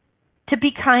to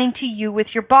be kind to you with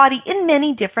your body in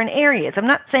many different areas. I'm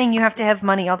not saying you have to have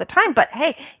money all the time, but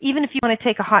hey, even if you want to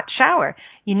take a hot shower,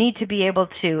 you need to be able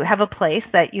to have a place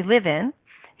that you live in,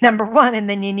 number one, and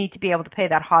then you need to be able to pay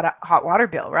that hot water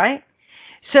bill, right?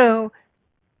 So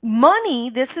money,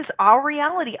 this is our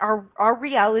reality. Our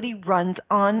reality runs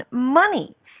on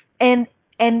money. And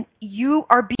you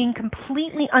are being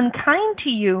completely unkind to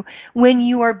you when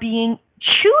you are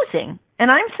choosing,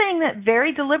 and I'm saying that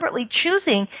very deliberately,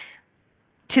 choosing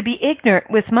to be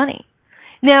ignorant with money.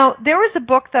 Now, there was a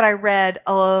book that I read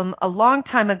a long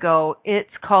time ago. It's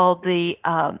called The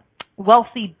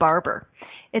Wealthy Barber.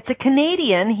 It's a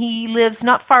Canadian. He lives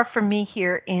not far from me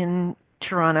here in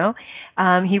Toronto.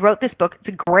 He wrote this book. It's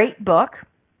a great book.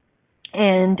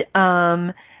 And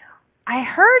I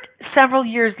heard several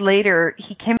years later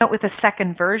he came out with a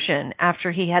second version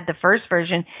after he had the first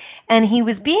version, and he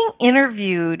was being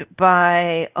interviewed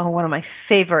by one of my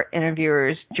favorite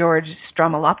interviewers, George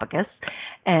Stroumboulopoulos,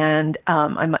 and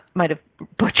I might have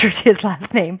butchered his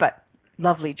last name, but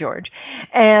lovely George.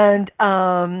 And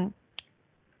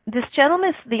this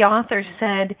gentleman, the author,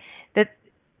 said that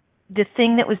the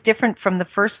thing that was different from the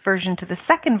first version to the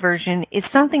second version is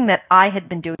something that I had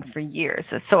been doing for years.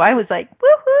 So I was like,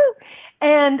 woohoo!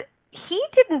 And he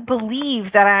didn't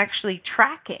believe that actually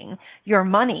tracking your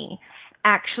money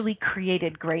actually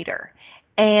created greater.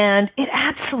 And it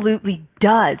absolutely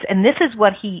does. And this is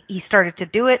what he started to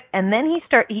do it. And then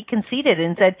he conceded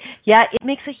and said, yeah, it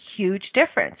makes a huge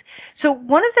difference. So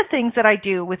one of the things that I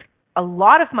do with a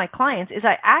lot of my clients is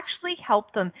I actually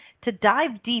help them to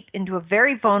dive deep into a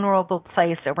very vulnerable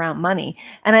place around money.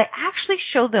 And I actually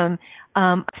show them,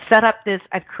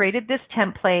 I've created this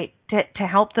template to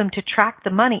help them to track the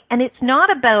money. And it's not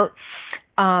about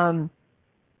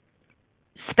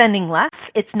spending less.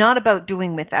 It's not about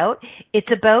doing without. It's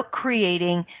about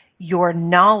creating your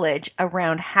knowledge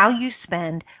around how you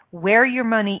spend, where your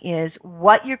money is,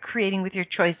 what you're creating with your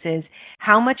choices,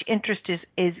 how much interest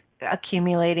is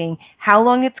accumulating, how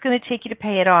long it's going to take you to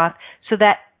pay it off, so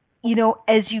that, you know,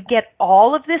 as you get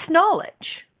all of this knowledge,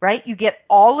 right, you get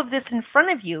all of this in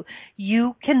front of you,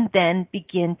 you can then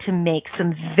begin to make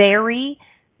some very,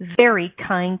 very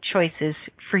kind choices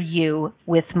for you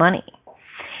with money.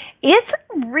 It's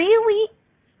really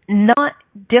not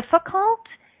difficult.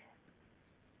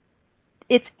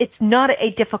 It's not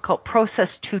a difficult process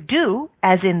to do,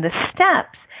 as in the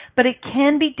steps, but it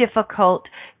can be difficult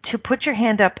to put your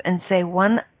hand up and say,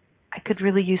 one, I could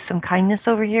really use some kindness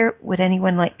over here. Would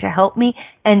anyone like to help me?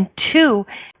 And two,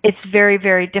 it's very,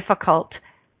 very difficult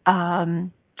to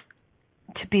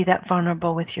be that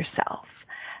vulnerable with yourself.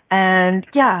 And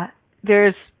yeah,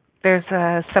 there's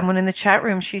someone in the chat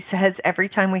room. She says, every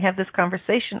time we have this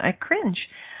conversation, I cringe.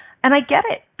 And I get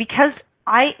it, because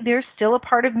there's still a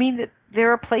part of me that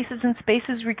there are places and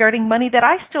spaces regarding money that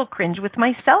I still cringe with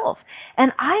myself.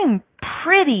 And I'm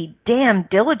pretty damn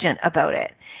diligent about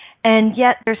it. And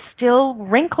yet there's still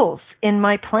wrinkles in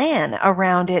my plan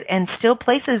around it, and still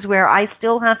places where I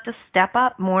still have to step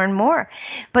up more and more.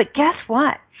 But guess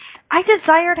what? I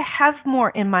desire to have more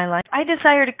in my life. I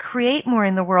desire to create more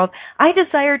in the world. I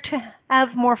desire to have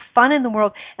more fun in the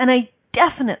world. And I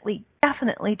definitely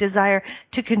desire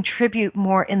to contribute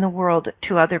more in the world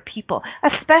to other people,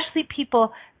 especially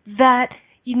people that,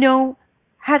 you know,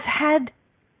 have had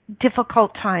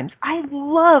difficult times. I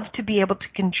love to be able to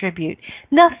contribute.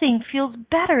 Nothing feels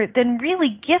better than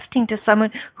really gifting to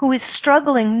someone who is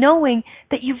struggling, knowing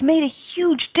that you've made a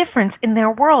huge difference in their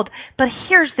world. But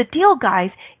here's the deal,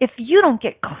 guys. If you don't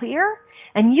get clear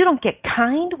and you don't get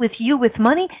kind with you with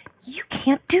money, you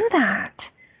can't do that.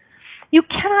 You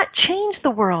cannot change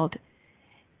the world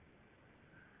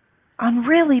on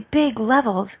really big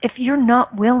levels if you're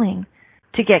not willing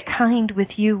to get kind with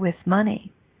you with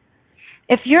money.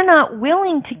 If you're not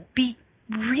willing to be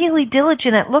really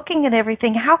diligent at looking at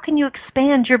everything, how can you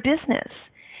expand your business?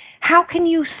 How can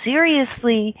you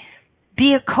seriously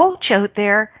be a coach out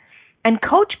there and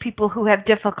coach people who have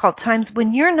difficult times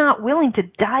when you're not willing to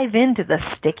dive into the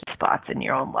sticky spots in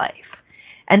your own life?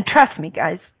 And trust me,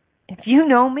 guys, if you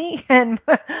know me, and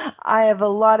I have a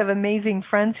lot of amazing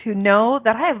friends who know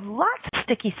that I have lots of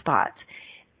sticky spots.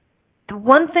 The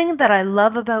one thing that I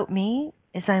love about me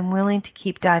is I'm willing to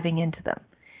keep diving into them.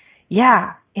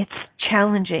 Yeah, it's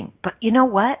challenging, but you know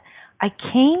what? I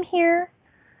came here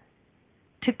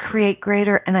to create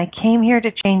greater, and I came here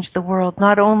to change the world,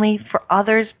 not only for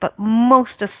others, but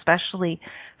most especially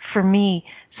for me.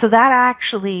 So that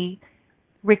actually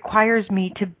requires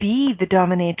me to be the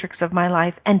dominatrix of my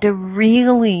life and to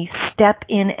really step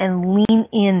in and lean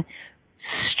in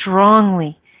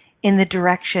strongly in the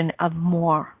direction of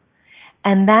more.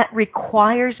 And that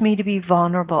requires me to be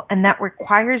vulnerable, and that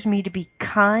requires me to be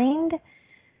kind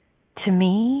to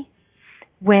me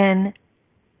when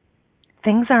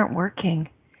things aren't working.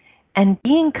 And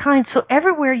being kind, so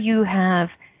everywhere you have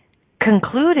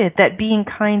concluded that being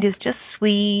kind is just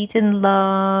sweet and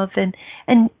love and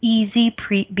easy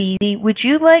peasy, would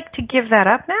you like to give that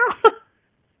up now?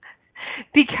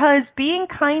 Because being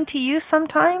kind to you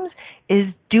sometimes is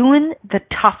doing the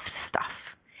tough stuff.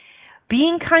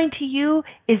 Being kind to you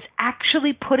is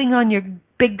actually putting on your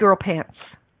big girl pants,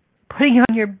 putting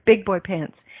on your big boy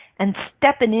pants, and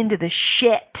stepping into the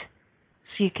shit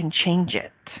so you can change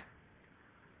it.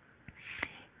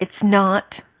 It's not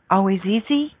always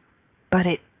easy, but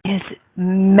it is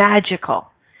magical.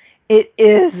 It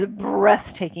is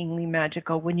breathtakingly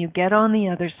magical when you get on the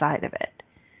other side of it.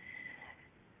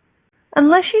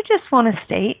 Unless you just want to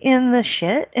stay in the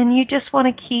shit and you just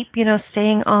want to keep,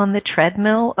 staying on the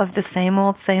treadmill of the same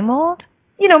old,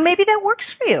 maybe that works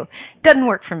for you. Doesn't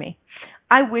work for me.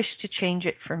 I wish to change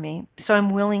it for me. So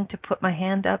I'm willing to put my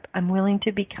hand up. I'm willing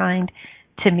to be kind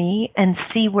to me and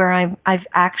see where I've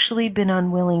actually been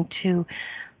unwilling to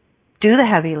do the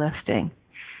heavy lifting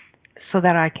so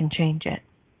that I can change it.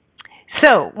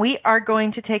 So we are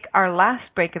going to take our last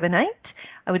break of the night.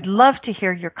 I would love to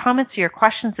hear your comments or your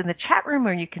questions in the chat room,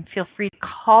 or you can feel free to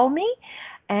call me.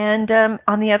 And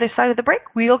on the other side of the break,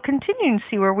 we'll continue and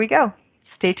see where we go.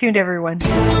 Stay tuned, everyone.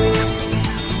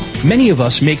 Many of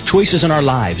us make choices in our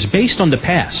lives based on the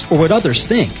past or what others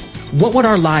think. What would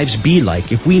our lives be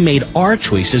like if we made our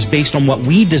choices based on what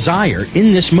we desire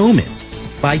in this moment?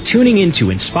 By tuning into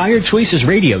Inspired Choices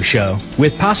Radio Show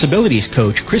with Possibilities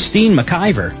Coach Christine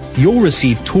McIver, you'll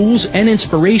receive tools and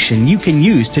inspiration you can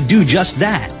use to do just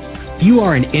that. You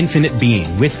are an infinite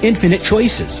being with infinite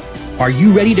choices. Are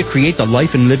you ready to create the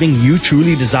life and living you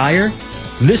truly desire?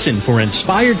 Listen for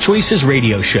Inspired Choices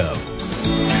Radio Show.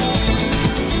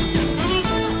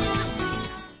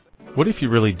 What if you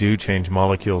really do change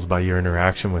molecules by your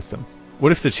interaction with them?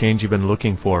 What if the change you've been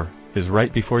looking for is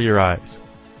right before your eyes?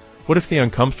 What if the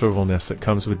uncomfortableness that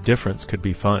comes with difference could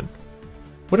be fun?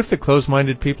 What if the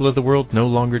closed-minded people of the world no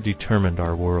longer determined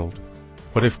our world?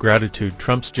 What if gratitude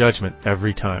trumps judgment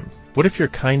every time? What if your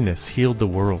kindness healed the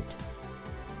world?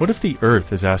 What if the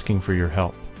earth is asking for your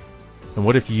help? And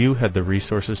what if you had the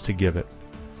resources to give it?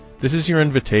 This is your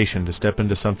invitation to step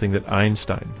into something that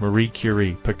Einstein, Marie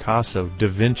Curie, Picasso, Da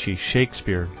Vinci,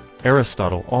 Shakespeare,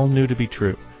 Aristotle all knew to be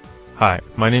true. Hi,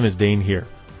 my name is Dane here.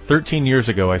 13 years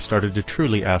ago I started to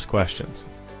truly ask questions.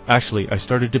 Actually, I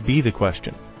started to be the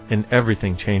question, and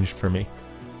everything changed for me.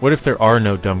 What if there are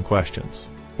no dumb questions?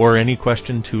 Or any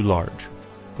question too large?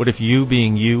 What if you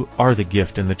being you are the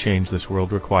gift and the change this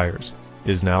world requires?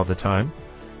 Is now the time?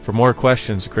 For more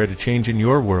questions to create a change in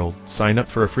your world, sign up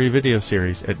for a free video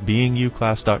series at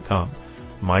beingyouclass.com.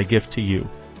 My gift to you,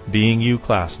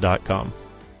 beingyouclass.com.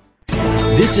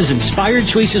 This is Inspired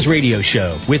Choices Radio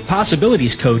Show with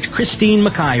Possibilities Coach Christine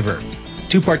McIver.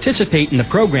 To participate in the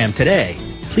program today,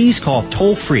 please call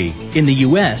toll-free in the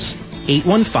U.S.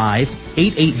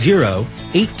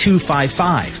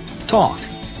 815-880-8255, TALK,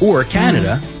 or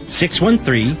Canada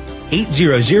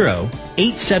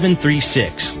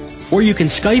 613-800-8736. Or you can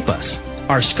Skype us.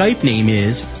 Our Skype name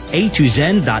is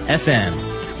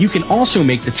a2zen.fm. You can also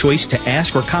make the choice to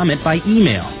ask or comment by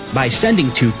email by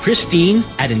sending to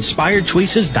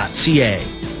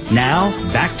Christine@inspiredchoices.ca. Now,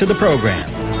 back to the program.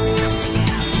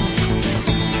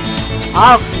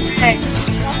 Okay.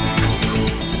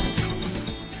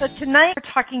 So tonight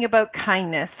we're talking about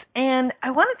kindness, and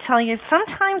I want to tell you,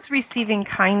 sometimes receiving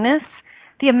kindness,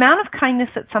 the amount of kindness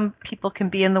that some people can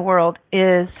be in the world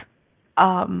is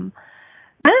kind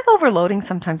of overloading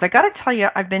sometimes. I got to tell you,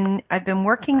 I've been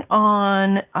working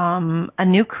on a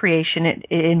new creation. It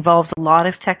involves a lot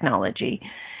of technology,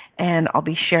 and I'll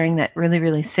be sharing that really,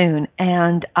 really soon.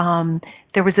 And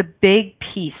there was a big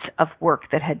piece of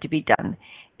work that had to be done,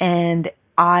 and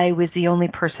I was the only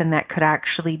person that could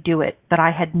actually do it, but I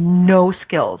had no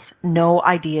skills, no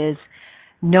ideas,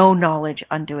 no knowledge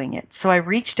on doing it. So I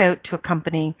reached out to a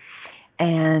company,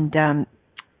 and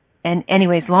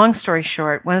anyways, long story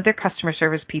short, one of their customer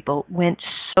service people went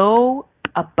so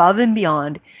above and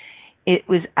beyond. It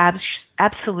was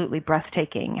absolutely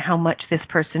breathtaking how much this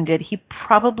person did. He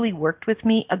probably worked with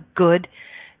me a good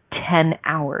 10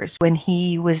 hours when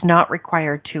he was not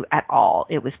required to at all.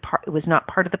 It was not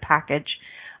part of the package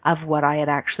of what I had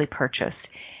actually purchased.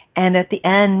 And at the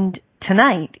end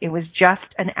tonight, it was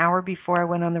just an hour before I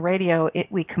went on the radio,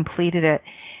 we completed it.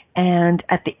 And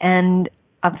at the end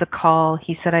of the call,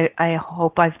 he said, I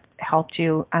hope I've helped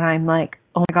you. And I'm like,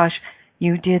 oh my gosh,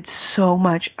 you did so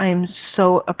much. I am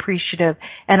so appreciative.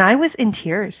 And I was in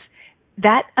tears.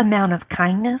 That amount of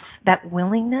kindness, that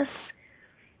willingness,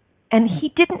 and he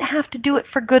didn't have to do it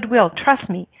for goodwill. Trust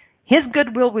me, his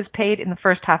goodwill was paid in the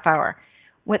first half hour.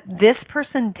 What this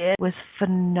person did was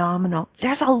phenomenal.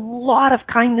 There's a lot of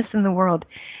kindness in the world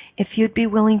if you'd be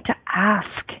willing to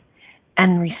ask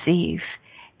and receive.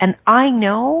 And I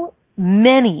know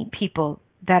many people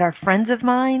that are friends of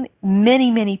mine,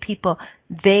 many people,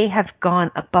 they have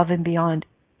gone above and beyond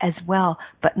as well.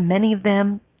 But many of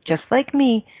them, just like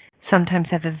me, sometimes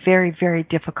have a very, very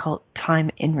difficult time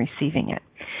in receiving it.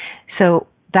 So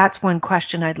that's one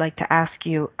question I'd like to ask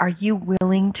you. Are you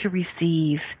willing to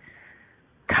receive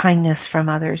kindness from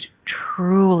others?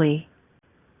 Truly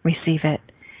receive it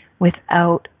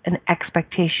without an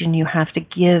expectation you have to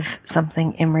give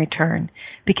something in return,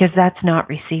 because that's not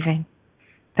receiving.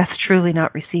 That's truly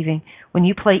not receiving. When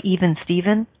you play even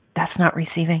Steven, that's not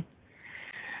receiving.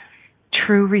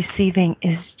 True receiving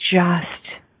is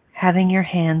just having your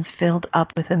hands filled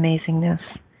up with amazingness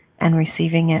and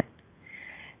receiving it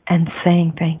and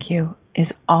saying thank you is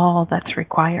all that's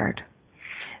required.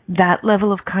 That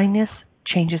level of kindness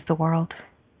changes the world.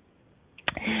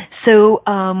 So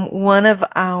one of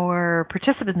our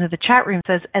participants in the chat room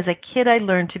says, as a kid I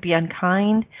learned to be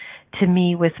unkind to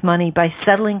me with money by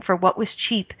settling for what was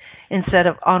cheap instead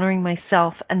of honoring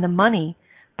myself and the money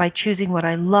by choosing what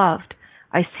I loved.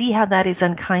 I see how that is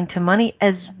unkind to money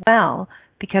as well,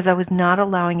 because I was not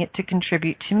allowing it to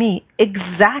contribute to me.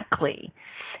 Exactly.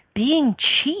 Being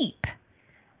cheap,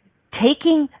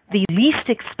 taking the least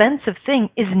expensive thing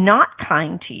is not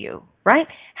kind to you, right?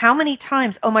 How many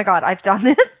times, oh my God, I've done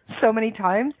this so many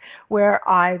times where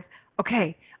I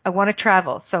want to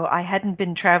travel. So I hadn't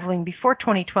been traveling before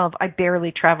 2012. I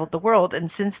barely traveled the world.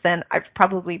 And since then, I've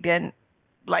probably been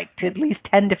to at least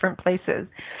 10 different places.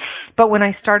 But when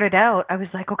I started out, I was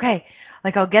like, okay,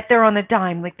 like I'll get there on a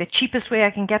dime, like the cheapest way I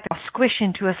can get there. I'll squish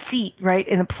into a seat, right,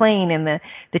 in a plane, in the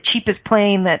cheapest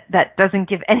plane that doesn't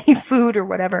give any food or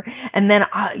whatever. And then,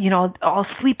 I'll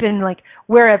sleep in like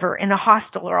wherever, in a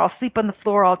hostel, or I'll sleep on the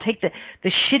floor. I'll take the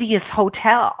shittiest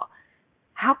hotel.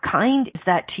 How kind is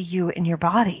that to you and your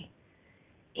body?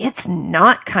 It's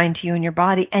not kind to you and your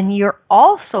body. And you're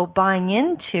also buying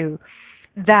into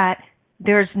that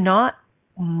there's not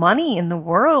money in the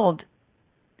world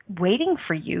waiting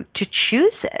for you to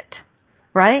choose it,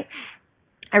 right?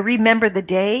 I remember the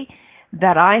day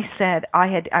that I said I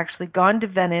had actually gone to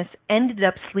Venice, ended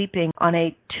up sleeping on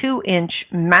a 2-inch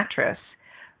mattress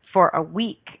for a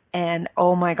week. And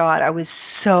oh my God, I was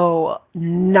so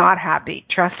not happy,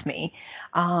 trust me.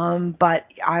 But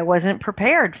I wasn't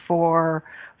prepared for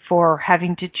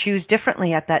having to choose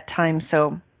differently at that time.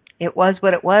 So it was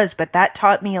what it was. But that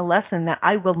taught me a lesson that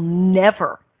I will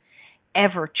never,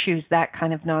 ever choose that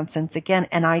kind of nonsense again.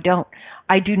 And I don't.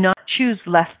 I do not choose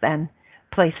less than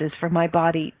places for my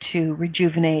body to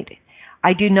rejuvenate.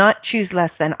 I do not choose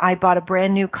less than. I bought a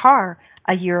brand new car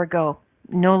a year ago.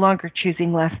 No longer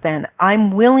choosing less than.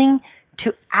 I'm willing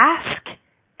to ask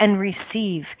and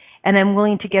receive, and I'm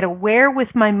willing to get aware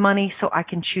with my money so I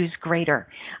can choose greater.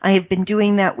 I have been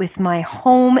doing that with my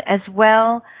home as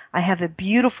well. I have a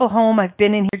beautiful home. I've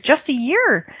been in here just a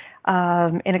year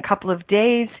in a couple of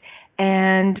days,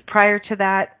 and prior to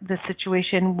that, the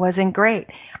situation wasn't great.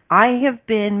 I have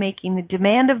been making the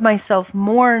demand of myself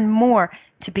more and more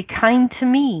to be kind to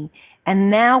me.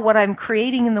 And now what I'm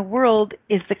creating in the world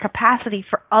is the capacity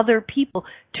for other people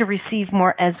to receive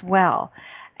more as well.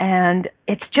 And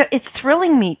it's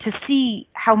thrilling me to see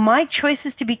how my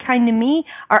choices to be kind to me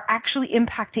are actually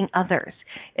impacting others,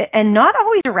 and not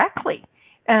always directly,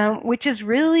 which is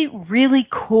really, really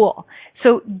cool.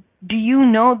 So do you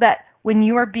know that when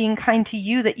you are being kind to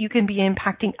you, that you can be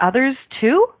impacting others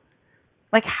too?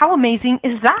 Like, how amazing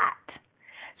is that?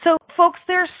 So, folks,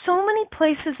 there are so many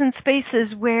places and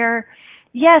spaces where,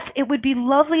 yes, it would be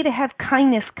lovely to have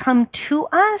kindness come to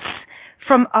us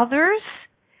from others,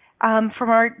 from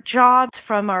our jobs,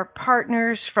 from our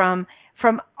partners, from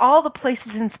all the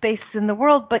places and spaces in the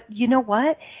world. But you know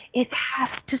what? It has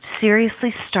to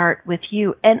seriously start with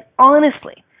you. And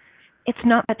honestly, it's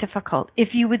not that difficult. If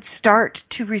you would start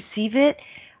to receive it,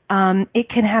 it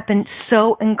can happen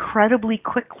so incredibly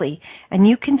quickly, and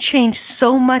you can change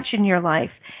so much in your life,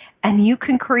 and you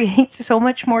can create so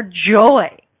much more joy,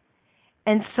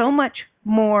 and so much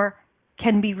more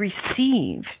can be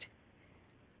received,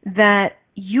 that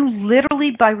you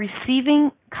literally, by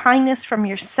receiving kindness from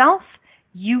yourself,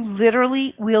 you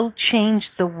literally will change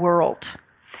the world,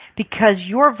 because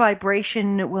your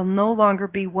vibration will no longer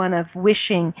be one of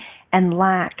wishing and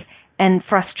lack and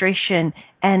frustration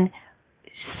and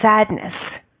sadness.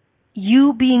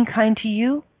 You being kind to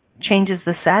you changes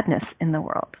the sadness in the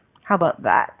world. How about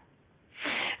that?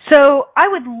 So I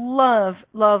would love,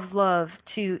 love, love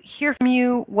to hear from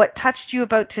you, what touched you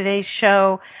about today's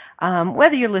show,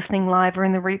 whether you're listening live or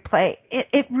in the replay.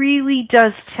 It really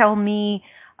does tell me,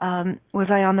 was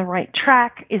I on the right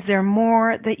track? Is there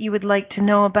more that you would like to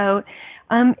know about?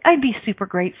 I'd be super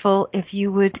grateful if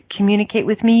you would communicate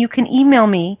with me. You can email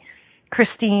me,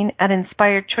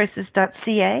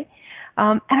 Christine@inspiredchoices.ca.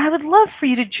 And I would love for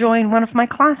you to join one of my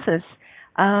classes.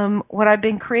 What I've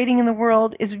been creating in the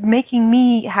world is making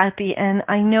me happy, and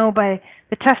I know by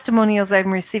the testimonials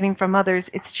I'm receiving from others,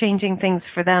 it's changing things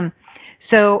for them.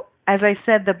 So, as I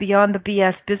said, the Beyond the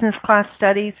BS Business Class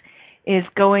Studies is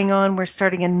going on. We're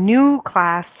starting a new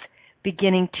class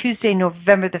beginning Tuesday,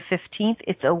 November the 15th.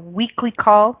 It's a weekly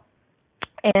call.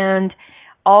 And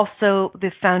also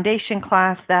the foundation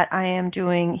class that I am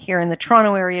doing here in the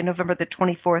Toronto area, November the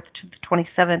 24th to the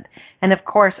 27th. And, of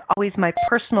course, always my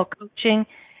personal coaching,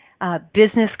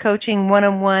 business coaching,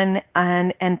 one-on-one,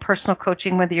 and personal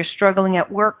coaching, whether you're struggling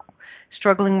at work,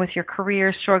 struggling with your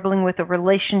career, struggling with a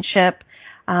relationship,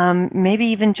 maybe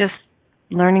even just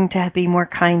learning to be more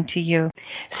kind to you.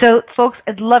 So, folks,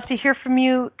 I'd love to hear from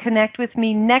you. Connect with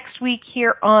me next week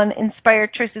here on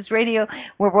Inspired Choices Radio,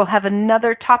 where we'll have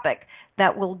another topic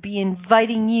that will be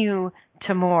inviting you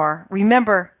to more.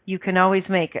 Remember, you can always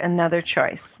make another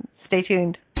choice. Stay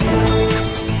tuned.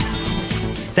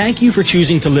 Thank you for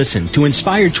choosing to listen to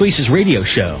Inspired Choices Radio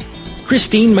Show.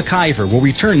 Christine McIver will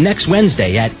return next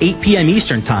Wednesday at 8 p.m.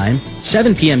 Eastern Time,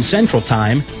 7 p.m. Central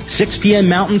Time, 6 p.m.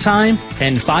 Mountain Time,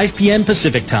 and 5 p.m.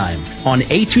 Pacific Time on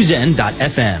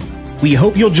A2Zen.fm. We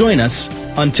hope you'll join us.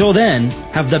 Until then,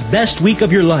 have the best week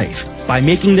of your life by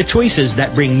making the choices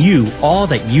that bring you all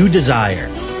that you desire.